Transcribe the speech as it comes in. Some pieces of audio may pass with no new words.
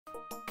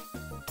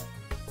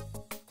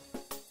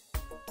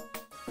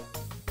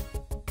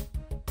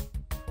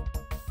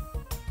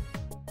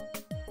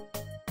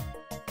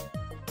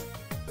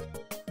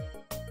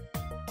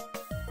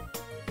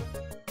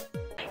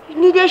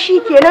ni dai shi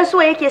kenan so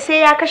yake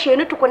sai ya kashe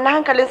ni tukunna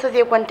hankalinsa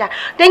zai kwanta.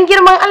 Dan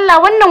girman Allah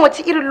wannan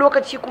wace irin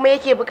lokaci kuma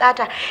yake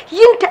bukata?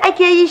 Yin ta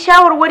ake yi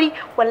shawarwari.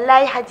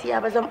 Wallahi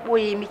Hajiya ba zan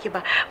boye miki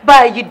ba.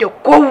 Ba yi da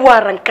kowa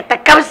ranka ta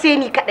karse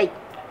ni kadai.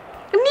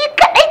 Ni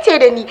kadai ce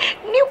da ni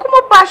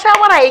kuma ba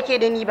shawara yake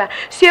da ni ba,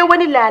 sai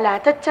wani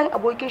lalataccen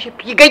abokin shi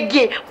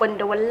figagge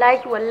wanda wallahi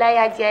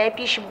Hajiya ya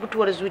fi shi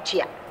mutuwar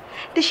zuciya.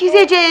 Da shi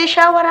zai je ya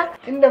shawara.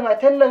 Tunda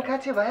matan nan ka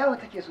ce ba yawo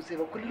take sosai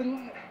ba,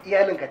 kullum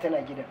iyalinka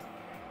tana gidan.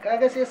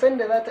 Kaga sai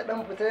sanda za ta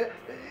dan fita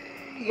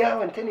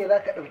yawon ta ne za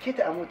ka dauke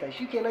ta a mota,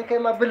 shikenan kai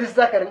ma bilis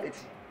za ka rinka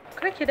ci.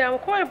 Kar ki damu,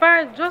 kawai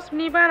ba just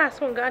ni ba na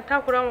son ga an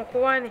takura ma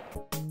kowa ne.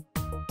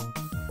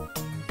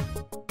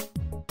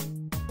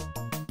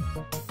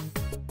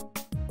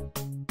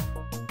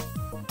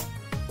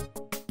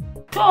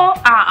 To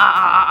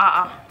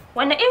a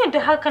wani irin da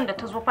harkan da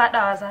ta zo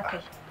fadawa za ka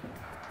yi?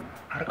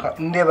 Harka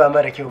in dai ba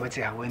mara kyau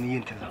bace a wani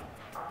yin ta zo.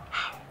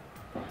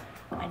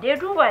 A dai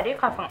duba dai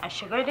kafin a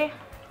shiga dai.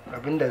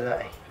 Abin da za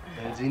a yi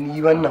yanzu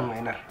ni wannan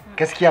wainar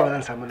gaskiya ba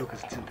zan samu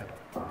lokacin cin ta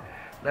ba.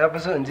 Na fi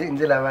so in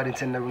ji labarin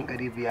cin nabin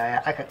karibu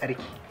yaya aka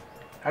karki.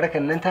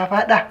 Harkan nan ta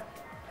fada.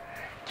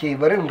 Ke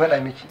bari in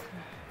faɗa miki.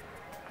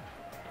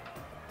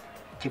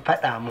 Ki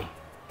faɗa min.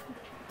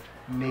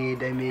 Me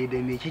da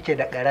me kike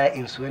da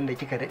ƙara'in su wanda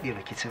kika daɗe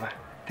baki ci ba.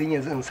 Tun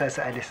yanzu in sa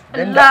su Alice.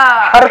 Dan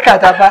da harka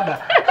ta fada.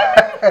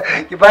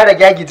 Ki fara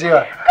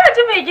gyagijewa. Ka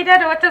ji mai gida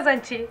da wata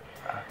zance.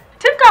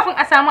 Tun kafin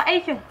a samu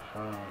aikin.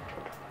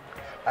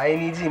 Ai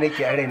ni ji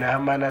nake a raina har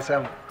ma na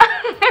samu.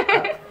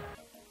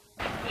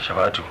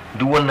 Shafatu,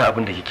 duk wannan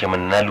abin da kike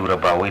min na lura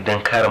ba wai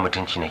dan kare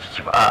mutunci na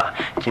kike ba.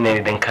 A'a, kina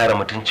ne dan kare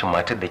mutuncin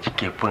matar da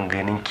kike fin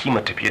ganin kima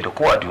tafiye da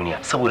kowa a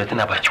duniya saboda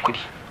tana baki kuɗi.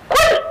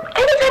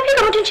 Ai ni tafi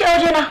da mutunci a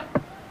wajena.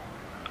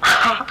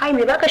 Ai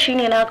me baka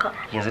shine naka.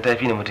 Yanzu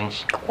tafi ni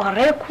mutunci.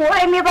 Kwarai ko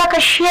ai me baka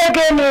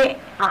shege ne.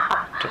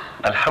 To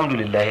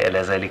alhamdulillah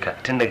ala zalika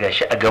tun daga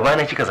shi a gaba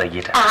na kika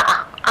zage ta.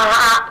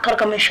 A'a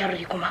karka min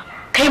sharri kuma.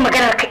 Kai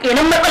maganar ka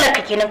kenan matsalar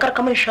ka kenan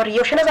karka min sharri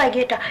yaushe na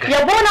zage ta.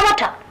 Yabo na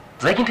mata.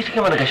 Zagin ta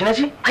kike mana gashi na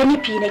ji?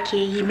 Fanifi nake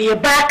yi me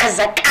baka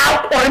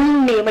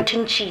zakakurin ne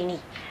mutunci ne.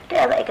 Da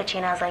ya za ka ce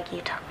na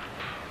zage ta.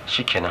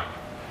 Shikenan.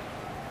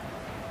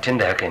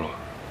 Tunda haka ne.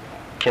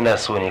 Kina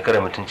so ne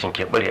kada mutuncin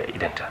ke bari a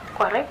idanta.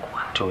 Kwarai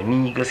kuwa. To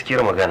ni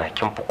gaskiyar magana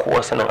kin fi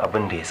kowa sanin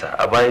abin da yasa.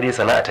 A baya dai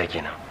sana'ata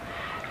kenan.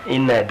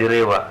 Ina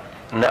direba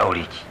na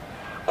aure ki.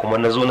 Kuma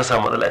na zo na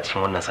samu matsala a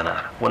cikin wannan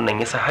sana'ar. Wannan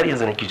yasa har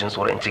yanzu nake jin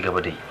tsoron in ci gaba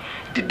da yi.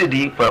 Duk da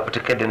dai ba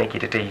fitakar da nake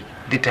ta yi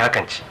duk ta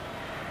hakan ce.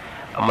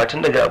 Amma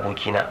tun daga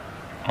abokina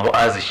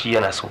Mu'azu shi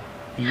yana so.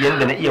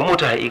 Yanda na iya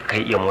mota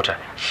kai iya mota,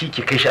 shi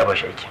ke kai shi a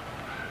bashi aiki.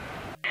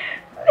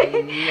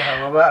 Ai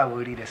hawa ba a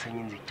wuri da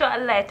sanyin jiki. To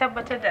Allah ya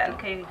tabbatar da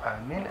alkhairi.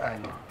 Amin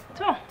amin.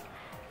 To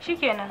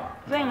shikenan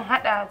zan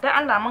hada da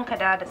Allah mun ka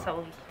da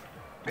sauri.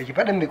 Da ki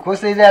faɗin me ko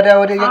sai ya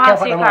dawo dai ya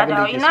faɗa mu abin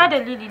da yake so. Ina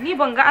dalili ni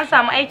ban ga an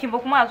samu aikin ba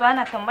kuma a zo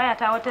ana tambaya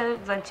ta wata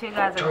zance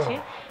ga zance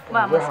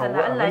ba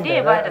masala. Allah dai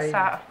ya bada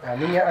sa'a.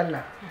 Amin ya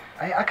Allah.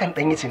 Ai akan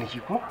dan yi ciniki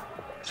ko?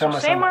 Sama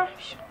Sosai ma.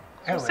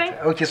 Sosai.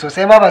 Okay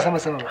sosai ma ba sama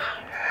ba.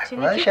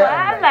 Ciniki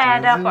ba Allah ya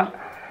dafa.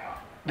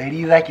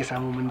 100 zaki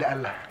samu mun da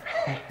Allah.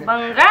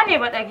 Ban gane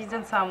ba ɗari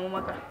zan samu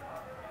maka.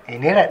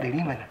 Naira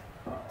 100 mana.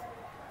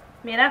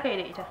 Me na kai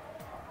da ita?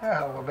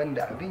 Hawa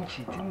banda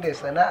abinci tunda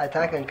sana'a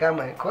ta kan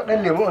kama ko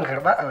dan lemu in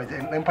karba a waje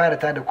in dan fara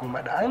ta da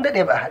koma da an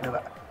dade ba a haɗu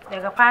ba.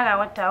 Daga fara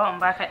wata in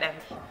baka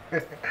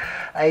 100.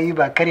 Ai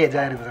ba karya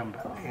jarin zan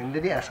ba.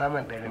 Yanzu dai a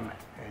saman 100 nan.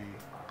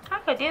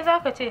 Haka dai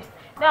zaka ce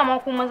dama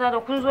ku maza da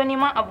kun zo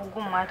neman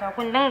abugun mata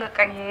kun dinga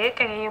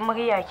karye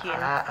murya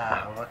kenan.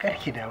 A'a ba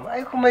karki da mu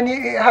ai kuma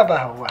ni haba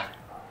hawa.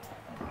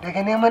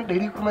 Daga neman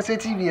 100 kuma sai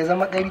TV ya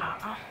zama 100.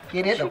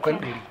 Ke dai daukan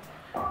 100.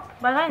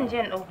 Ba zan je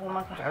in dauko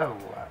maka.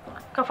 Yawwa.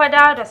 Ka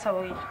fada da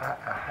sauri.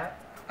 A'a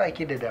ba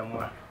ki da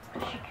damuwa.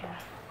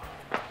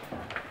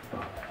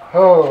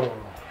 Ho.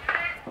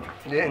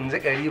 Dai in ji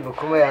ƙariba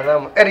kuma ya za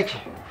mu ƙarki.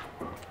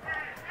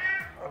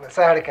 Wanda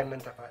sa harkar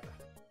nan ta faɗa.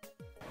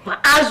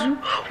 Ma'azu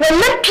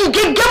wannan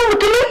figaggen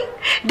mutumin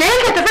da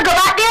yake tafi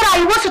gaba ɗaya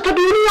rayuwarsa ta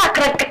duniya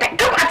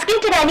karkatakkam a cikin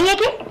tunani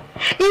yake?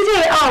 In zai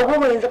yi awa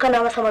 10 yanzu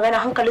kana masa magana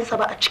hankalinsa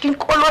ba a cikin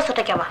ƙwaƙwalwarsa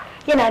take ba.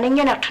 Yana nan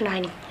yana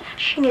tunani.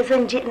 Shine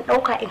zan je in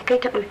ɗauka in kai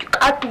ta ɗauki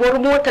katuwar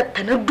motar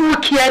ta na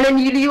dukiya na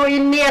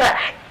miliyoyin naira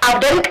a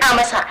danka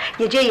masa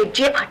ya je ya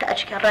jefa ta a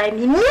cikin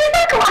rami. Ni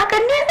za ka hakan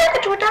ne za ka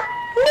cuta?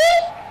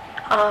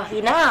 Ni?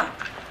 Ina.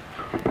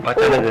 Ba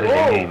ta nan garin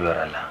da ne biyar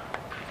Allah.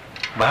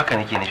 Ba haka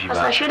nake nufi ba.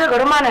 Hasashe da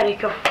garin mana da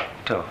kyau.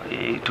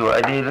 To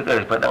a dai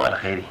rika faɗan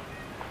alkhairi.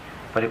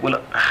 Bari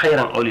kula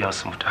khairan auliyan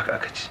su mutu haka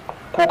aka ci.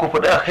 Ko ku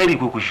faɗa alkhairi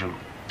ko ku shiru.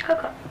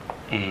 Haka.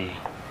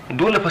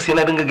 Dole fa sai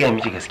na dinga gaya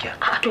miki gaskiya.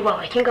 To ba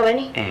bakin gaba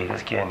ne?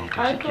 Gaskiya ne to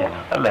shikenan.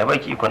 Allah ya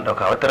baki ikon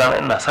dauka wata rana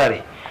ina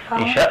sare.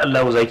 Insha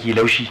Allah zaki yi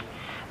laushi.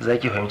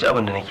 Zaki fahimci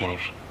abin da nake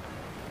nufi.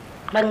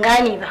 Ban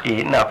gane ba.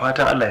 Ina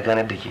fatan Allah ya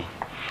ganar da ke.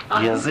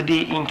 Yanzu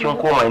dai in kin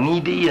koma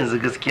ni dai yanzu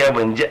gaskiya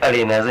ban ji a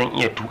raina zan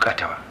iya tuka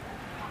ta ba.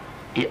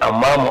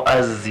 Amma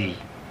Mu'azzi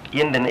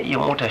yanda na iya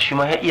mota shi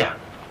ma ya iya.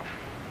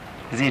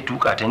 Zai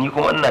tuka ta ni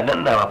kuma ina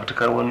nan ina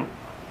fitukar wani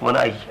wani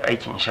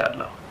aiki insha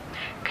Allah.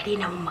 Ka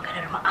daina mun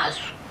maganar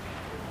ma'azu.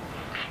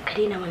 Ka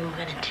daina mun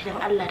maganar dan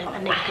Allah dan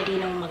Annabi ka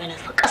daina mun maganar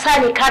sa. Ƙasa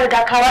ne ka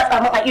riga ka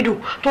watsa min a ido.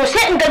 To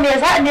sai in ga me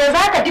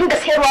za ka dinga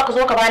sayarwa ka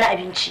zo ka bani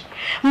abinci.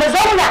 Mu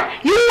zauna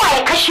yunwa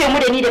ya kashe mu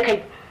da ni da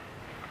kai.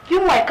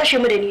 Yunwa ya kashe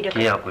mu da ni da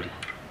kai. Ki hakuri.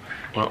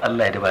 In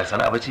Allah ya daba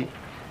sana'a bace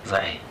za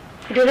a yi.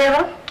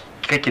 Direba?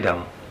 Kake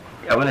damu.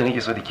 Abin da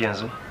nake so da ke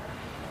yanzu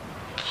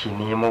ki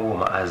nemo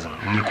wa ma'azin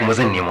ni kuma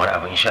zan nemo wani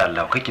abu insha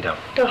Allah kake damu.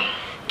 To.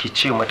 Ki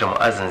ce mata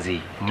ma'azin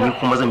zai ni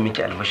kuma zan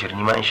miki albashir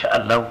ni ma insha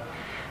Allah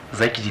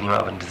zaki ji nima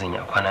abin da zan yi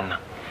a kwanan nan.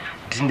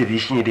 Tunda dai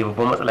shine dai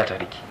babban matsala ta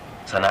rike.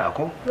 Sana'a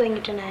ko? Zan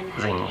yi tunani.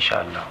 Zan yi insha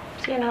Allah.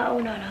 Sai na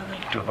auna na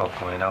gani. To ba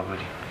komai na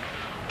gode.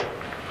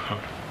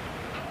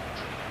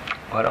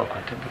 Waran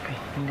kwantar da kai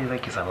inda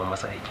zaki samu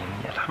masa aikin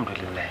ni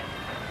alhamdulillah.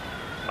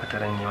 Wata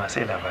ran ni ma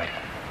sai labari.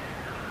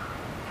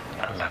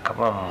 Allah ka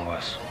ba mu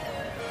wasu.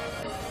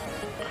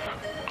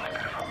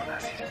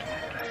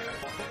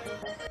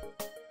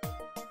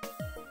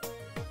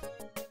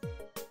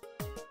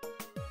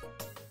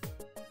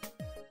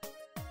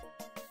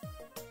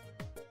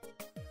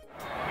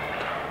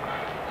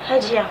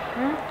 Hajiya,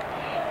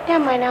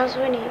 dama na zo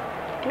ne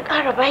in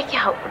ƙara baki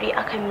haƙuri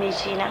akan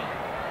mijina.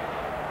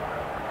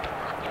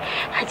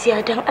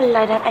 Hajiya don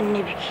Allah don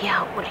Annabi ki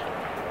haƙuri.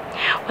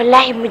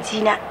 Wallahi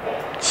mijina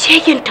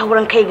cikin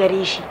taurin kai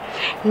gare shi.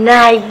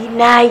 Nayi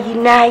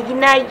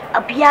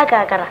abu ya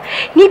gagara.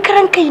 Ni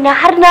karan kaina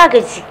har na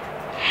gaji.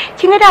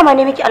 Kin ga dama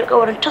ne miki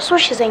alƙawarin taso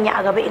shi zan yi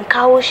a gaba in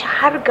kawo shi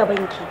har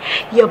gabanki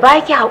ya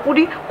baki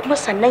haƙuri kuma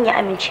sannan ya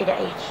amince da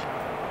aiki.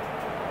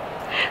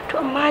 To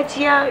amma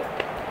Hajiya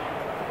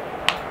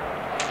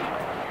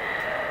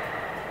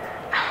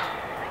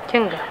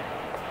kinga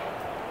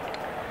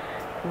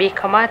bai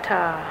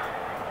kamata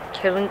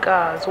ki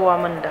rinka zuwa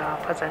min da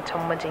fazancen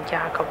mijinki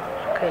haka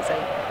ba kai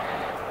tsaye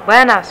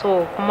bana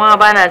so kuma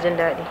bana jin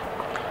daɗi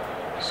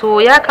so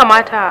ya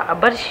kamata a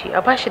bar shi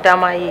a bashi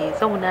dama ya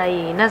zauna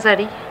ya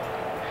nazari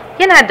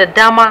yana da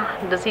dama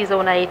da zai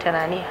zauna ya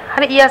tunani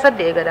har iya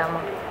da ya ga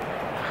dama.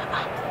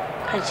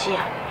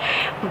 Hajiya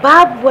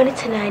babu wani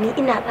tunani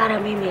ina ƙara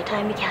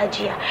maimaita miki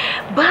Hajiya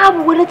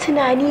babu wani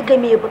tunani ga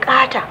mai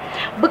bukata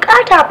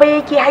fa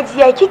yake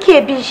Hajiya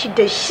kike bin shi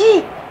da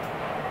shi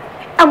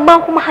amma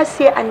kuma har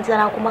sai an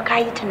jira kuma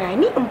kayi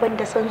tunani in ban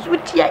da san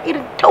zuciya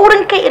irin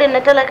taurin kai irin na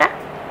talaka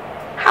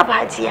haba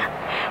Hajiya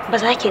ba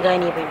za ki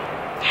gane ba ne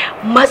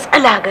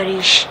matsala gare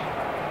shi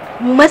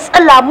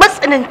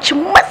matsanancin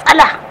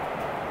matsala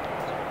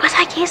ba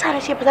za ki yasa na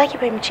ce ba za ki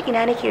fahimci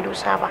ina nake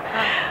dosa ba.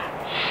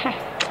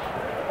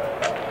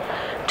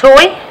 To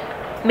wai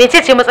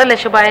mecece matsalar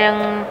shi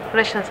bayan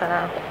rashin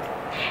sana'a?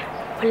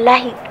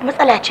 Wallahi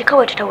matsala ce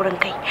kawai ta taurin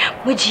kai.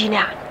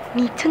 Mijina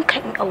ni tun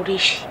kan in aure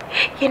shi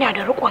yana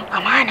da riƙon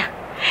amana,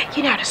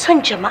 yana da son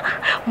jama'a,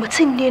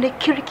 mutum ne na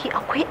kirki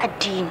akwai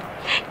addini.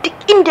 Duk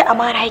inda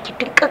amana yake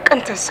duk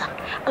kankantarsa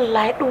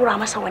Allah ya dora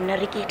masa wannan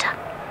riƙeta.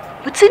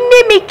 Mutum ne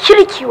mai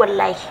kirki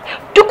wallahi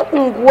duk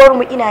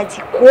unguwarmu ina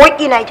ji ko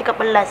ina kika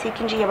balla sai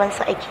kin ji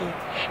yabansa ake yi.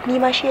 Ni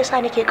ma shi yasa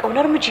nake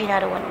kaunar mijina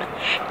da wannan.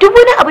 Duk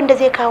wani abin da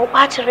zai kawo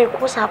bacin rai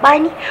ko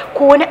sabani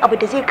ko wani abu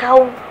da zai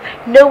kawo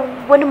na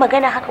wani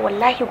magana haka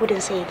wallahi gudun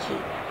sa yake.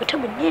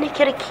 Mutumin ne na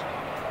kirki.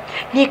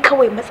 Ni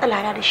kawai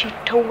matsala na da shi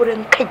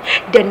taurin kai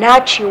da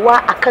nacewa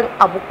akan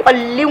abu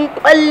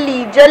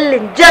kwalli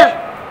jallin jar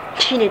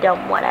shine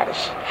damuwa na da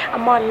shi.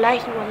 Amma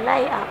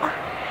wallahi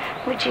a'a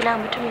mijina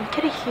mutumin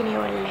kirki ne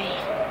wallahi.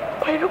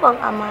 Akwai riƙon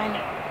amana.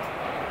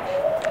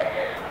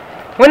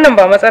 Wannan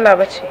ba matsala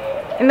bace.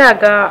 Ina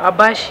ga a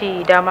bashi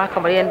dama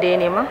kamar yadda ya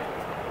nema.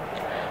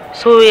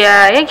 So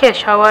ya yanke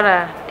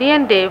shawara duk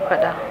yadda ya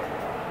faɗa.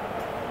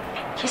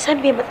 Ki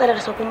san me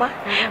matsalarsa kuma?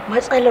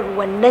 Matsalar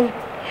wannan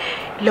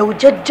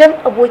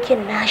laujajjen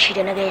abokin nashi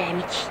da na gaya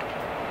miki.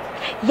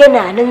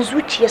 Yana nan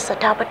zuciyarsa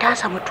ta fi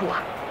tasa mutuwa.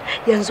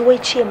 Yanzu wai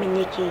ce min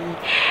yake yi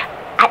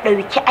a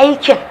ɗauki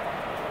aikin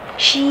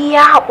shi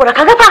ya haƙura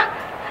ka gaba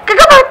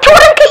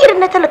turan kai irin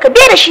na talaka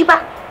bai da shi ba.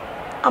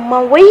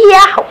 Amma wai ya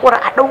haƙura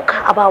a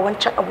ɗauka a ba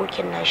wancan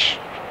abokin nashi.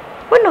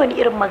 Wannan wani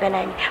irin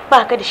magana ne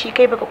ba ka da shi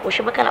kai baka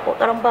koshi ba kana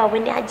ƙoƙarin ba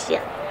wani Hajiya.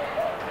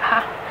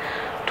 Ha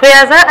to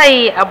ya za a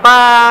yi a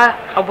ba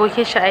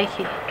abokin shi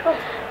aiki?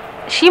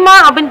 Shi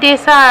ma abin da ya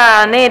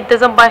sa na yadda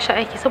zan ba shi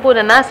aiki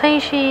saboda na san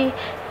shi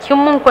kin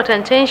mun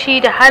kwatancen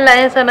shi da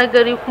halayensa na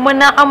gari kuma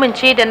na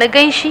amince da na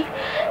gan shi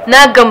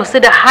na gamsu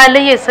da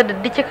halayensa da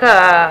duk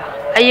kika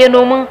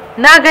ayyano min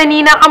na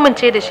gani na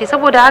amince da shi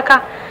saboda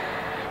haka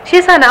shi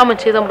yasa na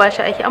amince zan ba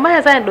shi aiki amma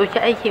ya zan dauki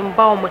aiki in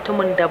ba wa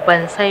mutumin da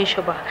ban san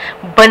shi ba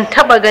ban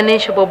taba ganin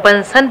shi ba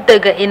ban san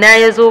daga ina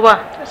ya zo ba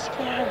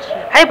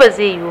ai ba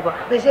zai yiwu ba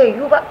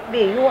bai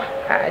yiwu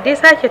a dai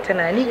sake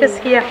tunani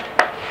gaskiya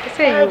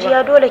sai yiwu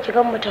Hajiya dole ki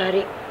gan mu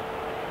tare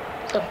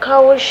zan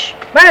kawo shi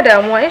ba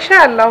damuwa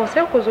insha Allah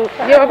sai ku zo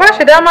ya ba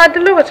shi dama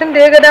duk lokacin da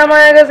ya ga dama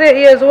ya ga zai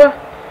iya zuwa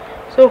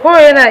so ko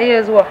yana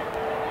iya zuwa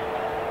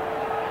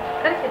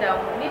karki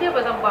damu ni dai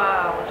ba zan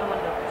ba mutumin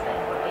da ba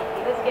sani ba aiki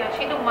gaskiya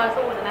shi din ma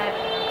saboda na yi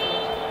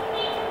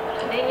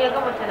idan ya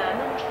gama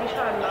tunanin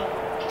insha Allah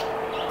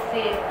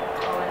sai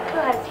a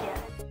wannan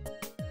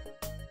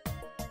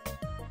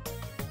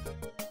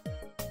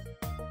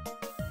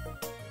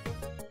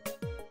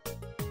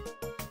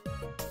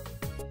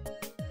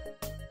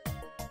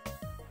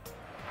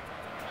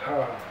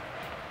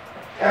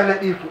Ya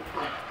Latifu.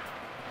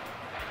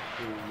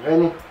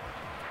 Gani?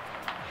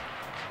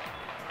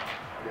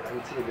 Da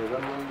an ce da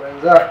zaman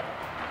banza,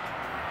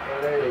 ya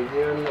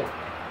rarrage wannan.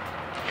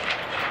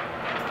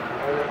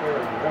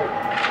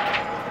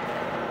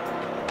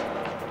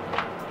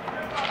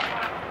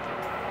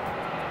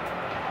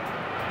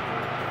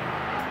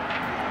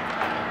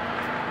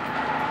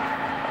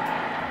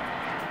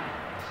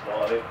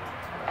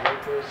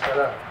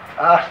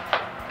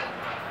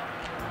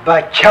 Ba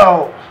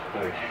kyau.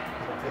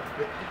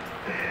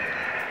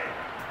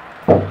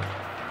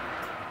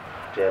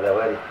 Ya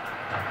labari.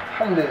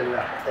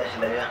 Alhamdulillah. Tashi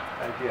lafiya.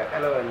 Lafiya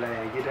kala wallahi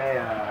ya gida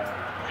ya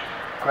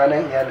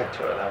kwanan iyalin.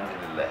 To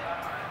alhamdulillah.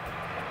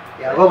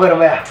 Ya gobar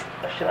maya.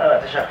 Tashi ana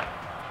ta sha.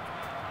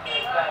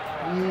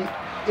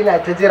 Ina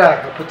ta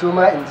jira ka fito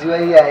ma in ji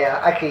wai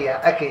yaya aka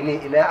yi ne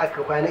ina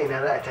aka kwana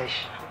ina za a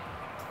tashi.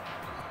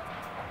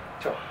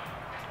 To.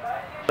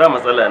 Ba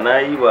matsala na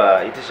yi wa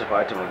ita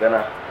Shafa'atu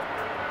magana.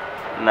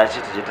 Na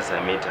ce ta je ta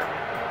same ta.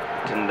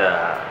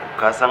 Tunda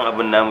ka san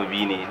abin namu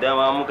bi ne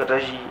dama muka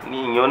tashi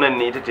ni in yau nan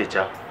ne ita ce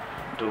can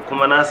to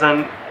kuma na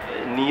san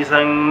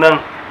nisan nan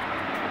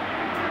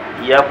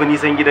ya fi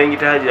nisan gidan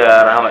ita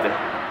Hajiya Rahama din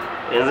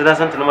yanzu na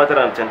san tana matar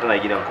can tana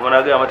gidan kuma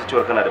na gaya mata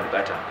cewa kana da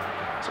bukata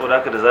saboda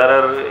haka da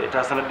zarar ta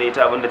sanar da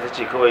ita abin da ta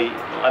ce kawai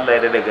in Allah ya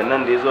da daga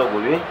nan da ya zuwa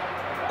gobe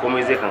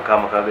komai zai kan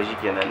kama kaga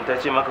shikenan in ta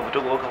ce maka fita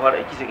gobe ka fara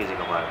aiki sai ka je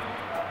ka fara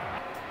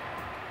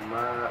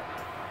amma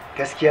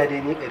gaskiya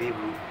dai ni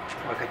karibu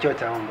baka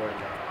kyauta min ba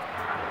wallahi.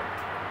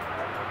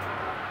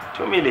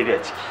 To me laifi a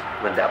ciki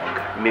banda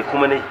abinka me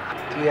kuma ne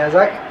to ya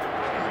za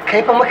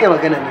kai fa maka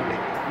magana nan ne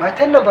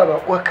matan nan ba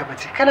bakuwar ka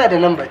bace kana da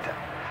nan bata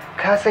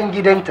ka san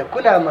gidanta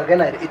kuna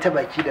magana da ita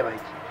baki da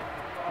baki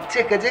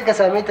ce ka je ka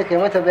same ta kai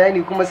mata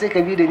bayani kuma sai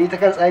ka bi da ni ta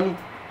kan tsani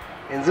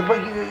yanzu fa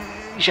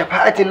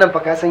Shafa'atin nan fa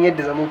ka san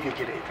yadda zaman ke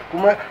da ita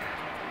kuma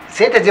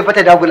sai ta je fa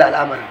ta dagula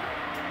al'amarin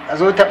a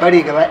zo ta bare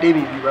gaba ɗaya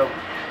mai biyu babu.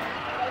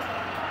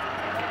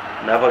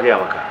 Na fa gaya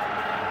maka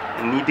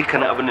ni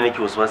dukkanin abin da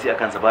nake wasuwasi a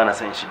kansa ba na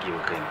son shige wa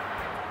kai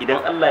idan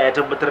Allah ya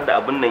tabbatar da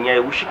abin nan yayi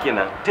wushi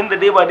kenan tunda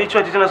dai ba dai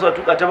cewa tana so a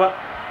tuka ta ba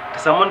ta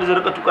samu wanda zai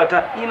rika tuka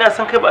ta ina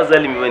san kai ba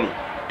zalimi bane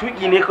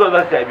tuki ne kawai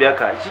zaka biya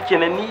ka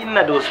shikenan ni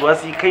ina da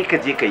wasuwasi kai ka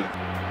je kai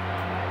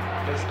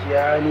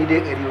gaskiya ni dai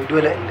ƙari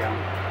dole in damu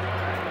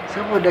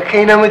saboda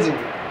kai namiji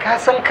ne ka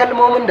san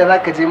kalmomin da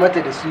zaka je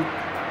mata da su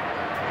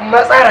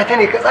kuma tsara ta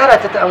ne ka tsara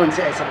ta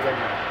amince a yi sabgar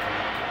nan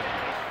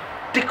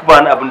duk ba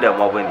wani abin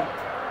damuwa bane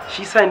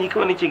shi sa ni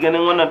kawai nake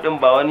ganin wannan din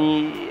ba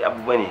wani abu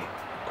bane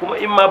kuma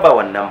in ma ba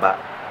wannan ba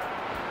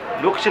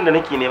lokacin da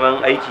nake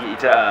neman aiki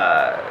ita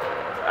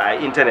a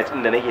internet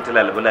din da nake ta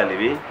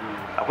lalabe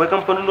akwai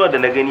kamfanonuwa da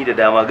na gani da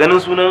dama ganin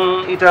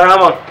sunan ita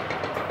Rahama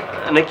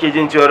nake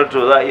jin cewa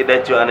to za a iya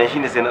dacewa nan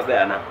shine sai na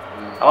tsaya nan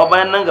amma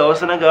bayan nan ga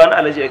wasu nan ga wani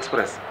Alhaji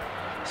Express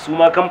su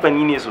ma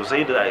kamfani ne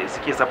sosai da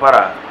suke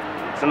safara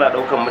suna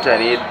daukan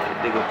mutane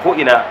daga ko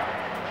ina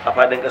a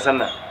fadin kasar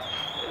nan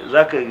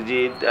zaka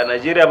je a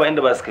Najeriya ba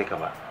inda ba su kai ka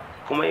ba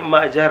kuma in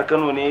ma a jihar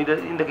Kano ne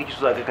inda kake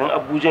so zaka kan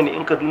Abuja ne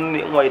in Kaduna ne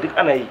in waye duk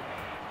ana yi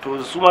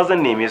to su ma zan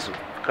neme su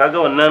kaga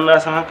wannan na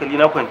san hankali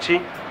na kwance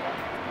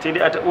sai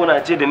dai a tabo na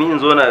ce da ni in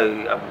zo na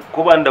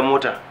ko ba da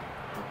mota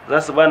za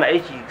su bani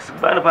aiki su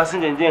bani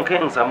fasinjan jiyan kai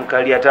in samu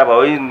kariya ta ba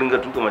wai in dinga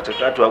tuka mace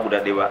katuwa guda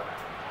ɗaya ba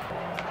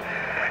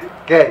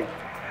kai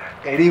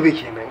ƙaribi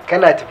kenan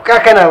kana tufka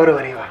kana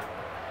warwarewa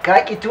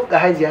ka ki tuka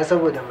Hajiya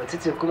saboda mace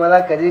ce kuma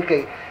zaka je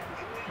kai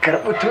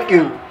karɓi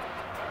tuƙin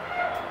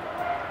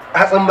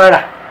hatsin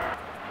bara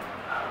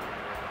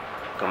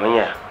kamar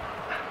ya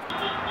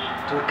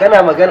to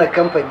kana magana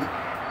kamfani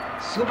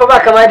su fa ba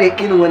kama da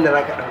yakinin wanda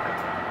zaka ɗauka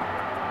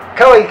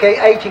kawai kai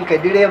aikin ka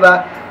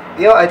direba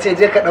yau a ce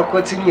je ka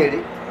ɗauko cinyere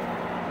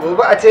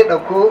gobe a ce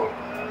ɗauko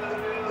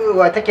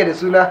wa take da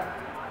suna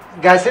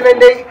ga su nan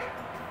dai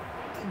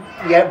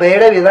bai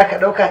rabe za ka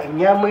ɗauka in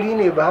ya muri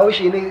ne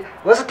bahaushe ne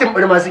wasu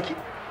timbir ma suke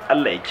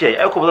Allah ya kiyaye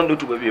ai ko ba zan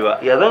dauki babe ba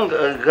ya zan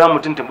ga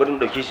mutum timbirin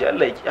dauke shi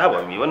Allah ya kiyaye ba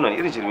mi wannan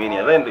irin shirme ne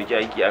ya zan dauki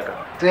aiki haka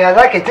to ya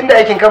za ka yi tunda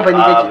aikin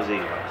kamfani kake ba zai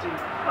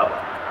ba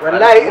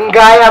wallahi in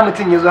gaya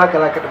mutum ya zo haka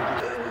za ka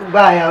ɗauki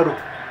ba yaro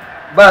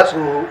ba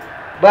tsoho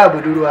ba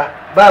budurwa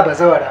ba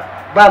bazawara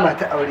ba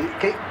mata aure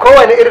kai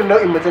kowane irin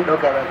nau'in mutum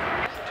ɗauka ba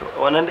to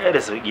wannan da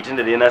sauki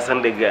tunda dai na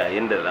san daga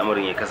yanda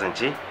al'amarin ya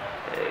kasance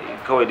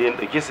kawai dai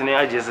dauke su ne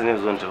ajiye su ne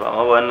zuwan tafi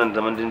amma ba wannan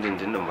zaman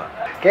dindindin din ba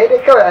kai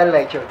dai kawai Allah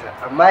ya kyauta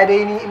amma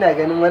dai ni ina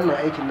ganin wannan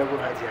aikin na gun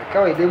Hajiya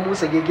kawai dai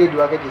Musa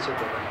gegeduwa kake so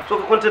ka bani so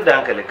ka kwantar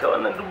da hankali ka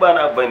wannan duk ba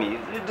na abu ne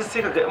duk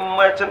sai kaga in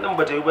ma can din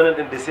bata yi bane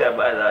din da sai a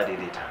ba za a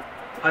daidaita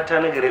fata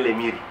na gare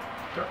lamiri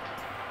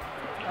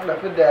Allah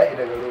fidda ya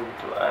daga rogo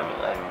to amin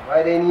amin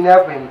ba dai ni na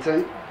fahimta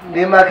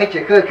dai ma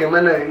kake kai kai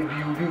mana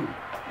biyu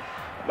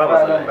ba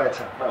matsala ba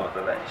insha Allah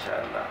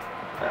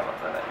ba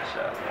matsala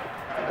insha Allah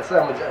da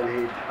sa mu ji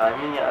alheri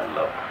amin ya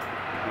Allah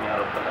ya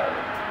rabbal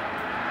alamin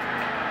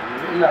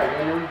ina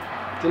ganin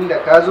tunda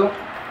ka zo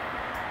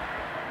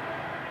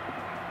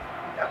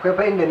akwai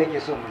fa inda nake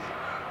so mu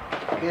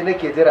je kai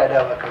nake jira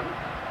da ba kai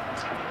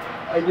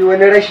an yi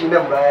wani rashi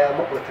nan baya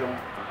makotan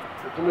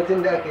kuma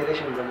tun da aka yi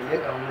rashin ba mu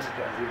leƙa musu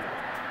ta'aziyya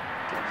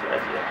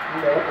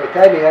inda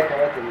makwata ne ya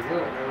kamata mu je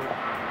wannan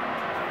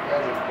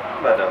yazin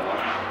ba damuwa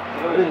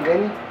wurin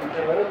gani in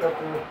tabarin da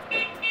kuma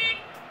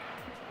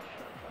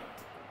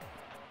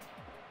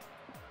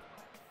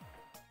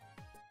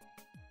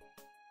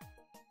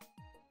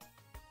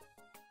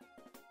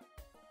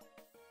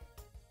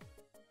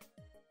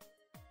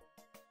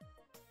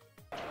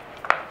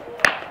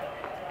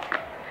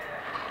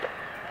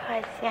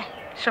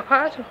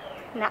Shafa'atu.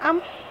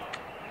 Na'am.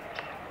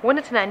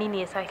 Wani tunani ne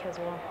ya sake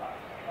zuwa.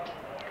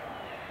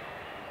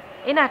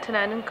 Ina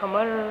tunanin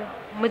kamar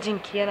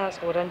mijinki yana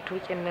tsoron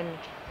tukin nan ne.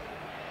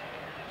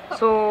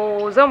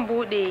 So zan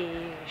bude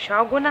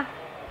shaguna,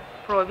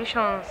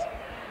 provisions.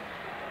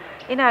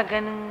 Ina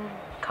ganin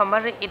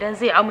kamar idan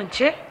zai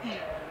amince,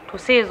 to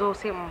sai ya zo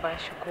sai in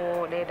bashi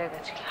ko ɗaya daga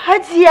ciki.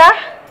 Hajiya?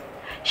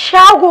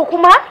 Shago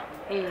kuma?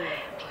 Eh.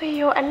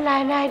 Wayyo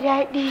Allah na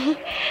daɗi.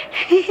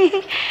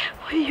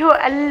 Wayyo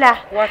Allah.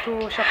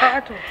 Wato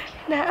Shafa'atu.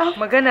 Na'am.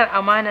 Maganar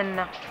amanan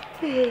nan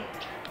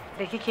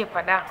da kike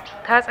faɗa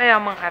ta tsaya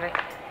min a rai.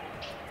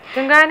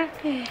 Kin gane?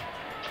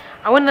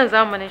 A wannan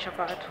zamanin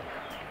Shafa'atu.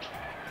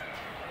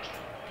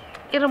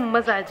 Irin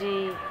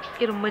mazaje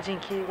irin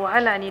mijinki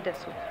wahala ne da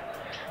su.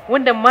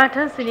 Wanda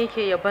matansu ne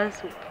ke yaban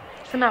su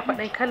suna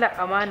faɗin kalar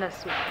amanar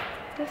su.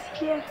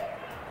 Gaskiya.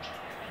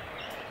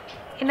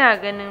 Ina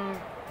ganin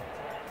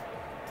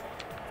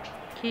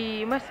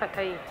ki masa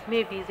kai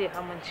maybe zai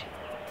amince.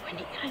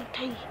 Wani irin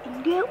tayi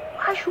inda ya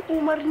bashi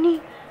umarni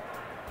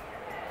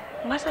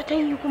masa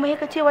tayi kuma ya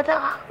ce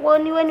wata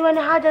wani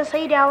hajar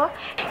saidawa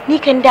ni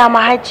kan dama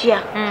hajiya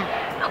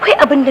akwai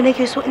abin da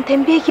nake so in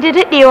tambaye ki da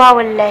dadewa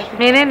wallahi.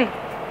 Menene?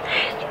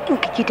 In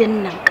ka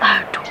gidan nan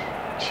ƙato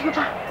shi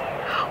ba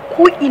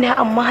ko ina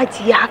amma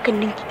hajiya hakan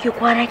nan kike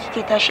kwana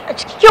kike tashi a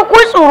ciki ke ko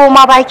tsoro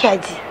ma ba kya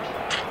ji.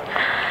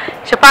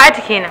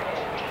 Shafa'atu kenan.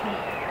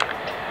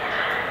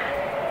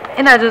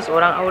 Ina jin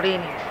tsoron aure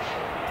ne.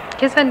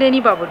 Kin san dai ni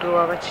ba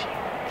budurwa bace.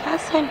 Na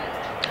san.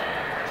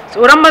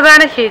 Tsoron maza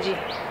nake ji.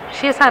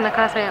 Shi yasa na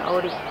kasa yin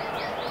aure.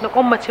 Na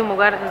kwammace mu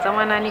gara in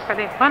zama na ni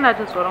kadai. Ba na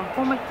jin tsoron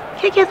komai.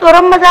 Kike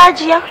tsoron maza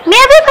ajiya? Me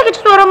zai saki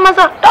tsoron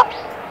maza?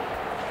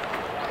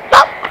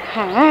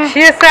 Shi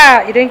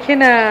yasa idan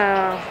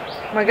kina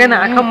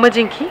magana akan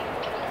mijinki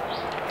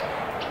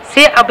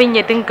sai abin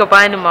ya dinga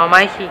bani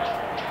mamaki.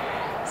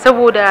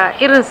 Saboda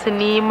irin su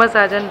ne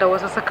mazajen da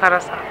wasu suka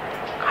rasa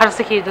har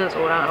suke jin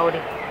tsoron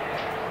aure.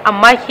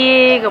 Amma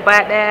ke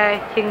gaba daya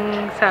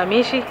kin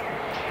same shi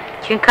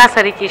kin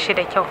kasa rike shi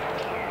da kyau.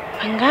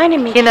 Ban gane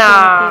me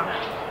kina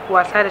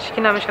wasa da shi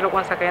kina mishi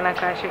rikon sa kai na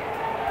kashi.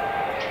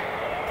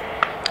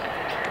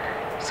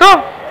 So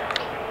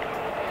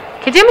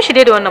ki je mishi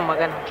dai da wannan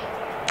magana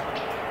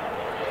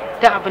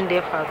da abin da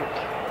ya faru.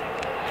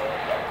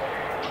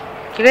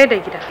 Ki gaida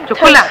gida ki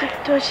kula.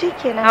 To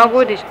shikenan.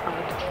 Nagode shi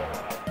abu.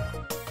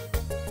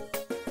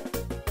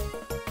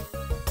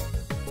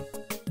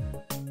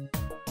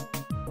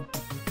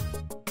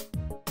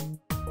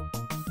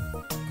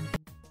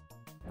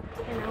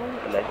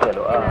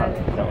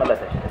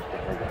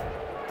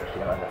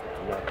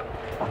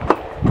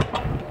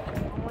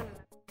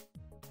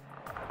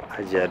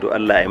 Hajiya do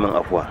Allah ya min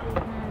afuwa.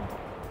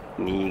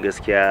 Ni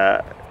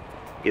gaskiya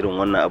irin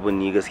wannan abun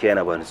ni gaskiya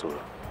yana bani tsoro.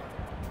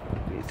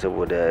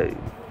 Saboda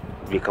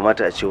bai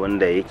kamata a ce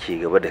wanda yake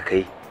gaba da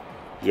kai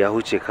ya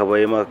huce ka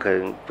bai maka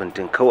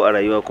fintin kau a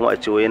rayuwa kuma a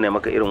ce wai yana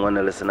maka irin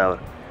wannan lasanawar.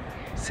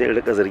 Sai in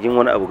rika zargin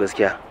wani abu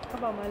gaskiya.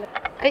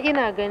 Ai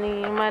ina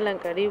ganin Malam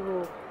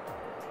Karibu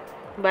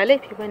ba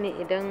laifi bane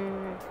idan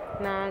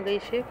na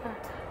gaishe ka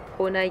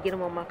ko na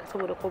girmama ka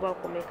saboda ko ba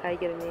komai ka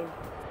girme ni.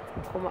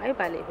 Kuma ai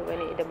ba laifi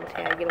bane idan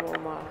mutum ya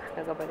girmama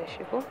na gaba da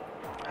shi ko?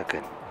 Haka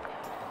ne.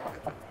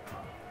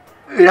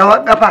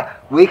 Rawa kafa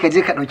wai ka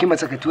je ka dauki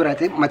mace ka tura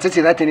ta mace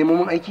ce za ta nemo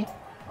mun aiki?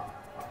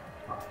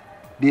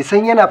 Bai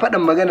san yana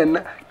faɗin maganar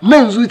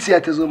nan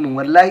zuciya ta zo min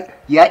wallahi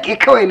yaƙe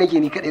kawai nake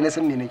ni kaɗai na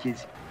san me nake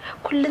ji.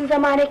 Kullun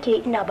zama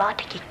nake ina ba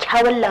ta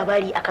kyakkyawan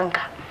labari akan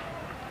ka.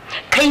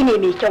 Kai ne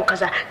mai kyau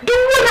kaza duk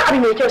wani abu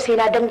mai kyau sai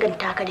na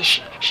danganta ka da shi.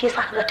 Shi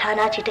yasa kaga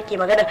tana ce take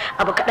maganar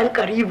abu kaɗan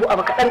Karibu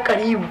abu kaɗan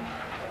Karibu.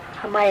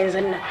 Amma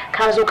yanzu nan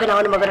ka zo kana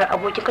wani maganar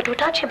abokin ka to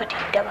ta ce bata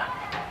yadda ba.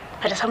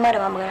 Ba ta san ma da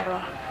ma maganar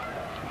ba.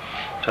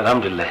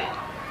 Alhamdulillah.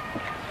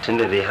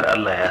 Tunda dai har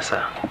Allah ya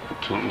sa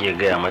kin iya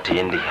gaya mata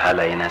yadda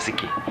halayena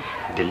suke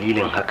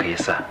dalilin haka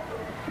yasa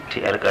ta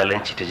yi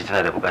alƙalanci ta ji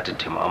tana da buƙatar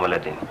ta mu'amala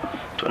da ni.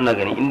 To ina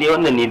gani in dai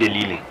wannan ne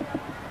dalilin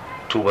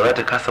to ba za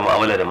ta kasa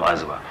mu'amala da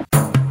Ma'azu ba.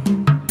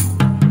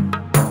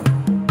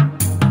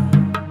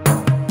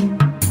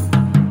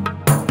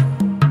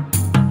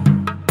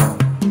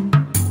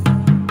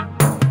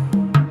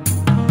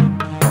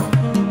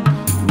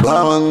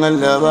 Bawan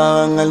Allah,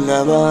 bawan Allah,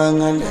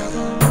 bawan Allah.